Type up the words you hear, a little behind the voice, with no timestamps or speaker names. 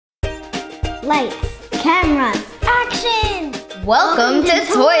lights, cameras, action! Welcome to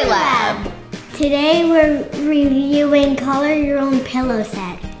ToyLab! Today we're reviewing Color Your Own Pillow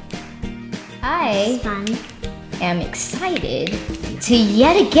Set. I Fun. am excited to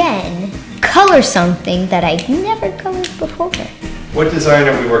yet again color something that I've never colored before. What design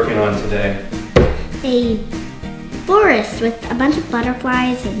are we working on today? A forest with a bunch of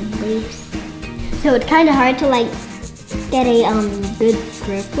butterflies and leaves. So it's kind of hard to like get a good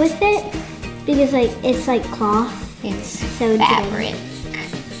grip with it because it's like cloth. It's so fabric.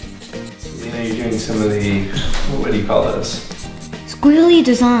 Lena, you're doing some of the, what do you call those? Squirrely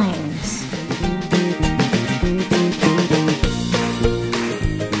designs.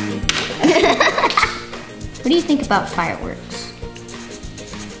 What do you think about fireworks?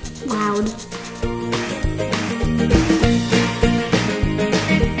 Loud.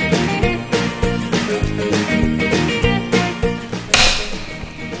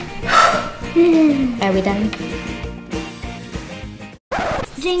 Are we done?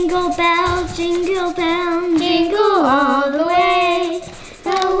 Jingle bell, jingle all the way.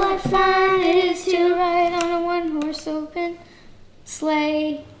 Oh, what fun it is to ride on a one-horse open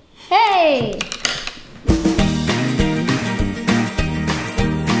sleigh. Hey!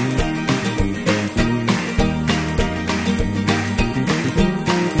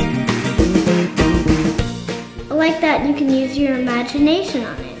 I like that you can use your imagination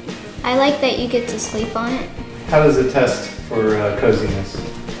on it. I like that you get to sleep on it. How does it test for coziness?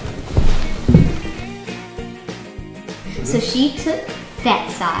 So she took that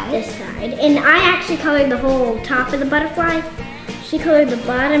side. This side. And I actually colored the whole top of the butterfly. She colored the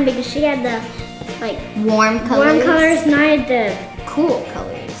bottom because she had the like warm colors. And I had the cool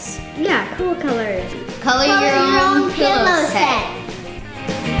colors. Yeah, cool colors. Color your own pillow set.